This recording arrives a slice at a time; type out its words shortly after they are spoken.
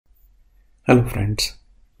Hello friends,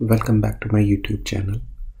 welcome back to my YouTube channel.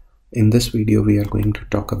 In this video we are going to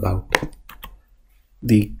talk about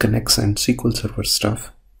the Knex and SQL Server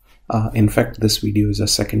stuff. In fact, this video is a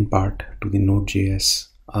second part to the Node.js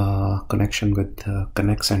connection with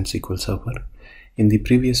Knex and SQL Server. In the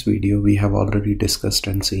previous video we have already discussed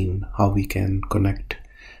and seen how we can connect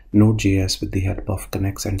Node.js with the help of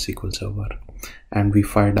Knex and SQL Server, and we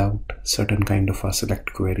fired out certain kind of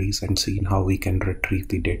select queries and seen how we can retrieve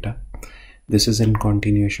the data. This is in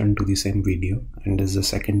continuation to the same video and is the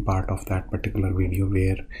second part of that particular video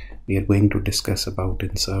where we are going to discuss about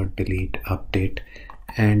insert, delete, update,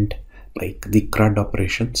 and like the CRUD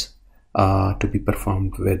operations to be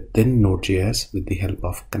performed within Node.js with the help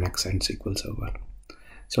of Knex and SQL Server.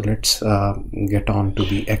 So let's get on to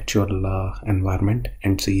the actual environment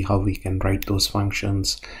and see how we can write those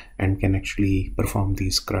functions and can actually perform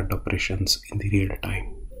these CRUD operations in the real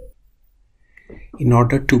time. In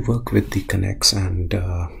order to work with the Knex and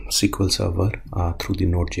SQL Server through the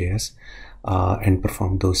Node.js and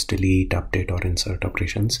perform those delete, update, or insert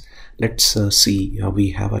operations, let's see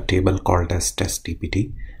we have a table called as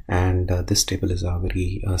test.dpt, and this table is a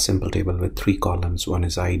very simple table with 3 columns. One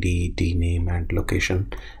is ID, dname, and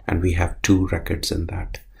location, and we have 2 records in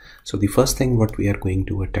that. So the first thing what we are going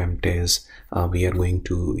to attempt is we are going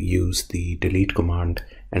to use the delete command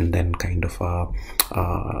and then kind of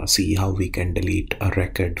see how we can delete a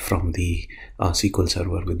record from the SQL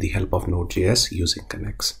Server with the help of Node.js using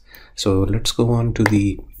Knex. So let's go on to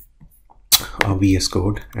the VS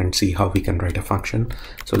Code and see how we can write a function.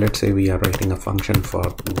 So let's say we are writing a function for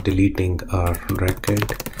deleting a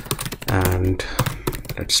record, and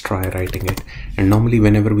let's try writing it. And normally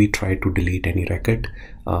whenever we try to delete any record,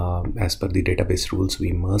 as per the database rules,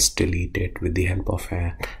 we must delete it with the help of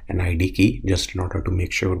an ID key, just in order to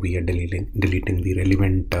make sure we are deleting the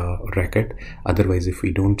relevant record. Otherwise, if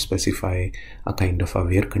we don't specify a kind of a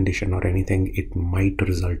where condition or anything, it might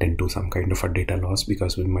result into some kind of a data loss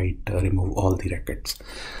because we might remove all the records.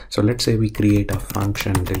 So let's say we create a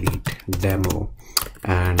function delete demo,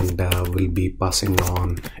 and we'll be passing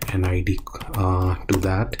on an ID to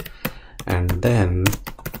that, and then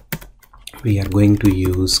we are going to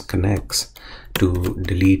use Knex to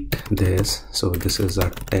delete this. So this is a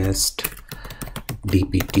test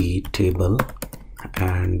dpt table,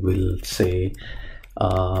 and we'll say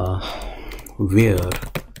where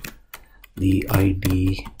the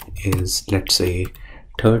ID is, let's say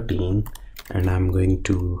 13, and I'm going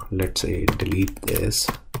to, let's say, delete this.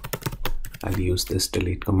 I'll use this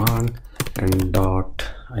delete command, and dot,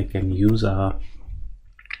 I can use a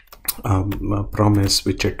promise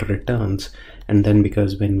which it returns, and then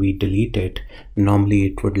because when we delete it, normally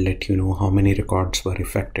it would let you know how many records were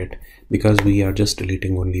affected. Because we are just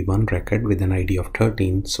deleting only one record with an ID of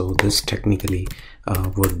 13, so this technically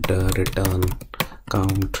would return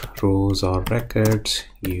count rows or records.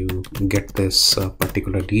 You get this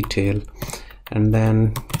particular detail, and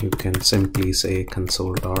then you can simply say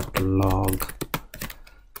console.log,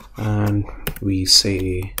 and we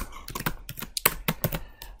say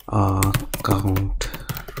count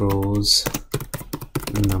rows,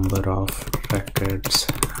 number of records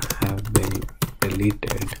have been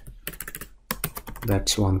deleted.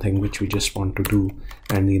 That's one thing which we just want to do.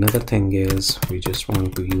 And the another thing is we just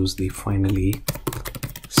want to use the finally,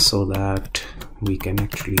 so that we can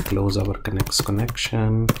actually close our Knex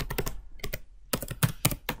connection,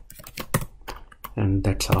 and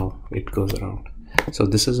that's how it goes around. So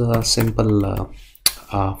this is a simple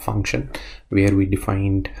function where we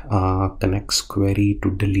defined Knex query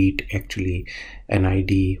to delete actually an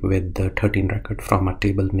ID with the 13 record from a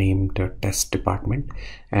table named test department,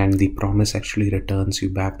 and the promise actually returns you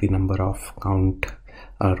back the number of count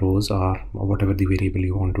rows or whatever the variable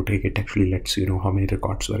you want to take. It actually lets you know how many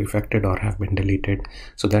records were affected or have been deleted.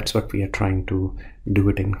 So that's what we are trying to do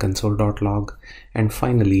it in console.log. And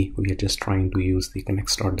finally, we are just trying to use the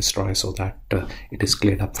Knex.destroy so that it is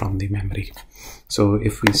cleared up from the memory. So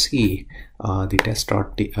if we see the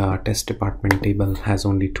test department table has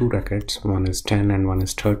only 2 records, one is 10 and one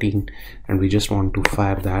is 13, and we just want to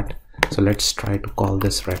fire that. So let's try to call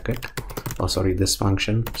this record, this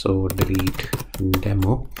function. So delete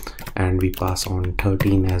demo, and we pass on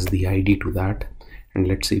 13 as the ID to that, and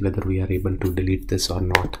let's see whether we are able to delete this or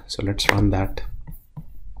not. So let's run that,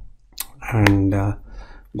 and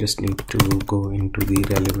just need to go into the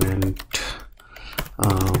relevant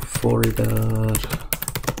folder.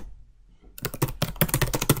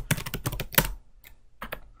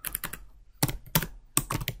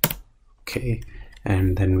 Okay,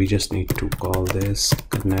 and then we just need to call this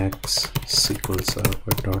Knex SQL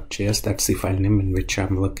Server.js. That's the file name in which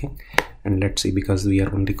I'm working, and let's see, because we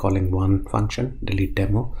are only calling one function, delete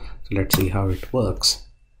demo. So let's see how it works.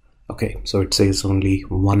 Okay, so it says only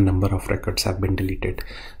one number of records have been deleted.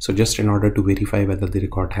 So just in order to verify whether the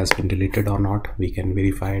record has been deleted or not, we can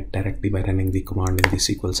verify it directly by running the command in the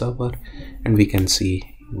SQL Server, and we can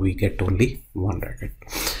see we get only one record.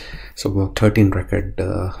 So 13 record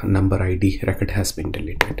number ID record has been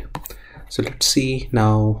deleted. So let's see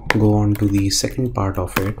now, go on to the second part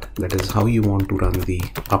of it, that is how you want to run the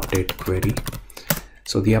update query.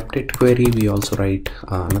 So the update query, we also write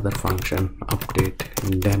another function,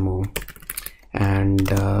 update demo, and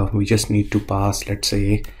we just need to pass, let's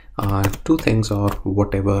say, two things or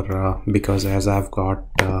whatever, because as I've got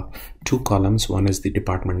two columns, one is the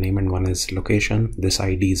department name and one is location. This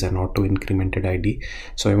ID is an auto incremented ID,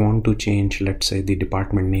 so I want to change, let's say, the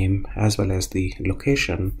department name as well as the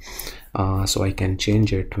location, so I can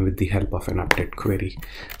change it with the help of an update query.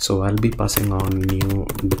 So I'll be passing on new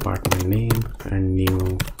department name and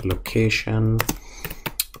new location,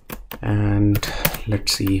 and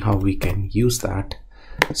let's see how we can use that.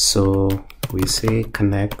 So we say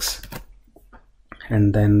connects,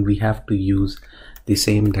 and then we have to use the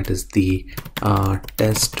same, that is the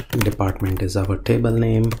test department is our table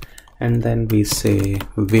name, and then we say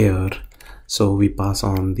where. So we pass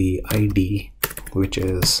on the ID, which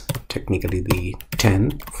is technically the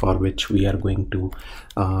 10, for which we are going to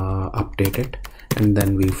update it, and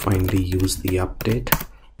then we finally use the update.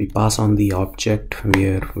 We pass on the object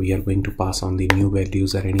where we are going to pass on the new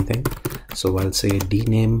values or anything. So I'll say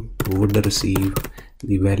dname would receive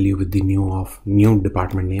the value with the new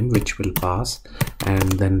department name, which will pass,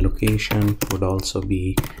 and then location would also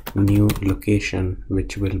be new location,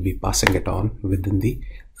 which will be passing it on within the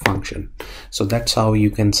function. So that's how you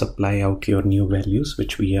can supply out your new values,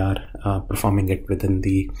 which we are performing it within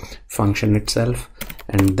the function itself,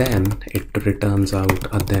 and then it returns out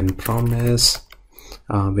a then promise,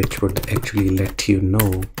 which would actually let you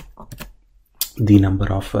know the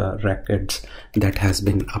number of records that has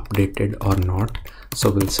been updated or not. So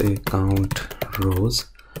we'll say count rows.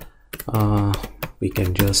 We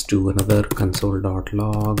can just do another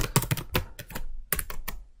console.log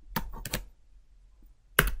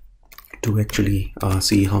to actually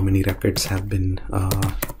see how many records have been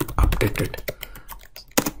updated.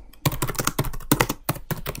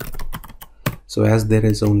 So as there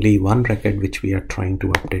is only one record which we are trying to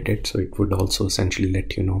update it, so it would also essentially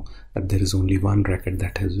let you know that there is only one record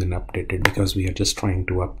that has been updated, because we are just trying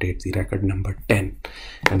to update the record number 10,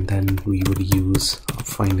 and then we would use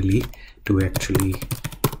finally to actually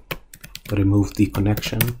remove the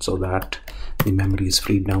connection so that the memory is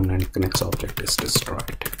freed down and Knex object is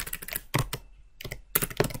destroyed.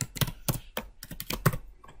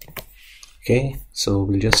 Okay, so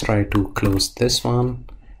we'll just try to close this one,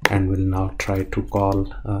 and we'll now try to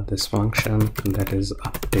call this function, that is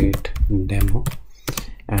update demo,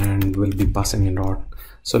 and we'll be passing it on.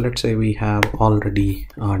 So let's say we have already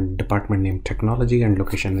department name technology and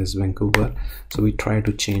location is Vancouver. So we try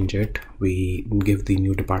to change it. We give the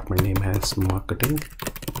new department name as marketing,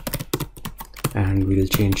 and we'll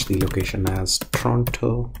change the location as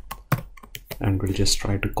Toronto, and we'll just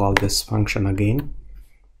try to call this function again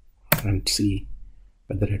and see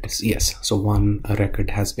whether it is yes. So one record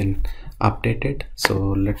has been updated. So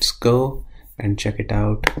let's go and check it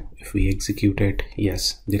out. If we execute it,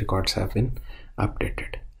 yes, the records have been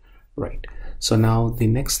updated. Right, so now the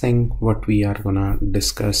next thing what we are gonna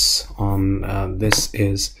discuss on this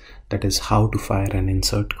is, that is how to fire an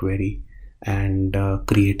insert query and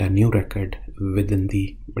create a new record within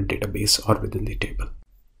the database or within the table.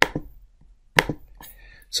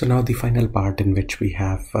 So now the final part in which we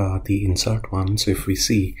have the insert one. So if we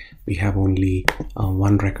see, we have only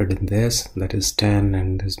one record in this, that is 10,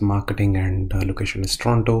 and this marketing, and location is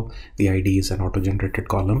Toronto. The ID is an auto-generated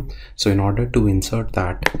column. So in order to insert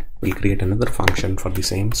that, we'll create another function for the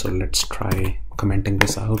same. So let's try commenting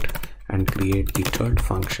this out and create the third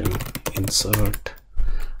function, insert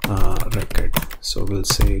record. So we'll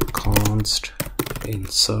say const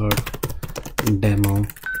insert demo,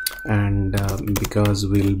 and because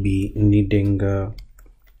we'll be needing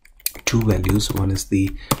two values, one is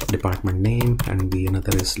the department name and the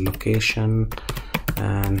another is location,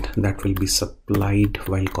 and that will be supplied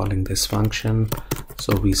while calling this function.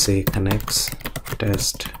 So we say connects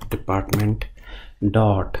test department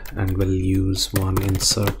dot, and we'll use one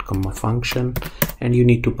insert comma function, and you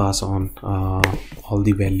need to pass on all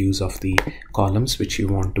the values of the columns which you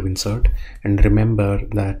want to insert. And remember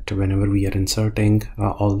that whenever we are inserting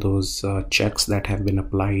all those checks that have been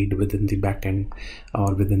applied within the backend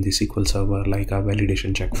or within the SQL Server, like a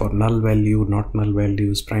validation check for null value, not null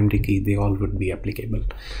values, primary key, they all would be applicable.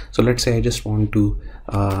 So let's say I just want to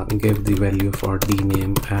give the value for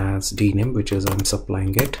dname as dname, which is I'm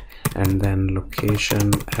supplying it, and then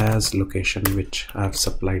location as location, which I've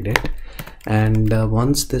supplied it. And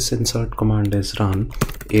once this insert command is run,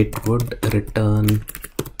 it would return,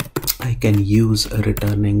 I can use a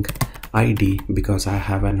returning ID because I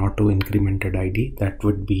have an auto incremented ID that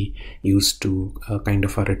would be used to kind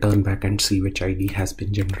of a return back and see which ID has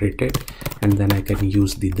been generated, and then I can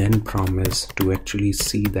use the then promise to actually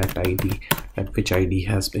see that ID, at which ID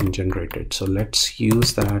has been generated. So let's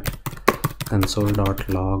use that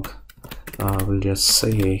console.log. We'll just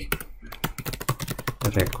say the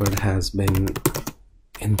record has been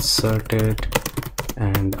inserted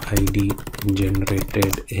and ID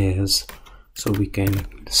generated is, so we can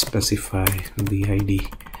specify the ID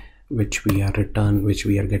which we are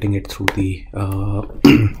getting it through the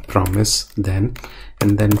promise then.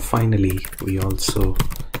 And then finally we also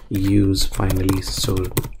use finally, so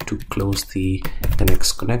to close the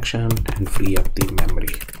next connection and free up the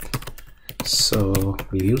memory. So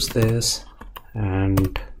we'll use this,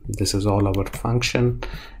 and this is all our function,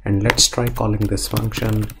 and let's try calling this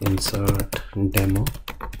function insert demo.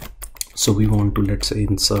 So we want to, let's say,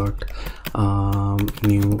 insert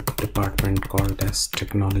new department called as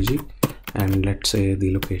technology, and let's say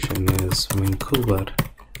the location is Vancouver.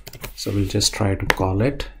 So we'll just try to call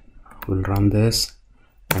it. We'll run this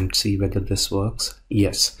and see whether this works.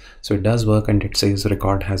 Yes, so it does work, and it says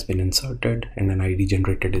record has been inserted and an ID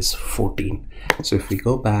generated is 14. So if we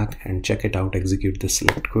go back and check it out, execute the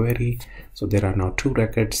select query, so there are now 2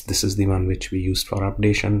 records. This is the one which we used for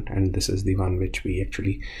updation, and this is the one which we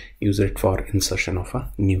actually use it for insertion of a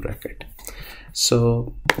new record.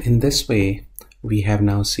 So in this way, we have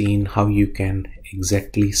now seen how you can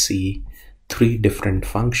exactly see 3 different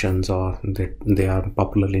functions, or they are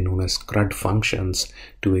popularly known as CRUD functions,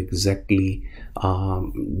 to exactly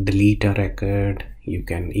delete a record. You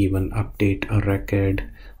can even update a record,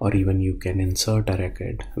 or even you can insert a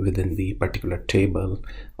record within the particular table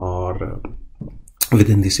or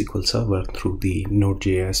within the SQL Server through the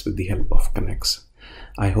Node.js with the help of Knex.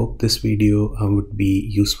 I hope this video would be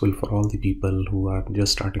useful for all the people who are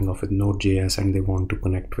just starting off with Node.js and they want to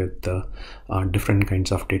connect with different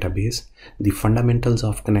kinds of database. The fundamentals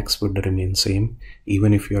of Knex would remain same,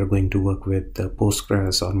 even if you are going to work with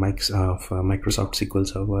Postgres or Microsoft SQL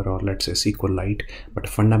Server, or let's say SQLite, but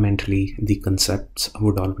fundamentally the concepts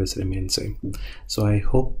would always remain same. So I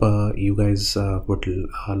hope you guys would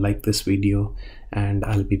like this video, and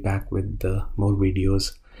I'll be back with more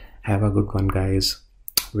videos. Have a good one, guys.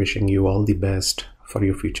 Wishing you all the best for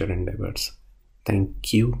your future endeavors.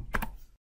 Thank you.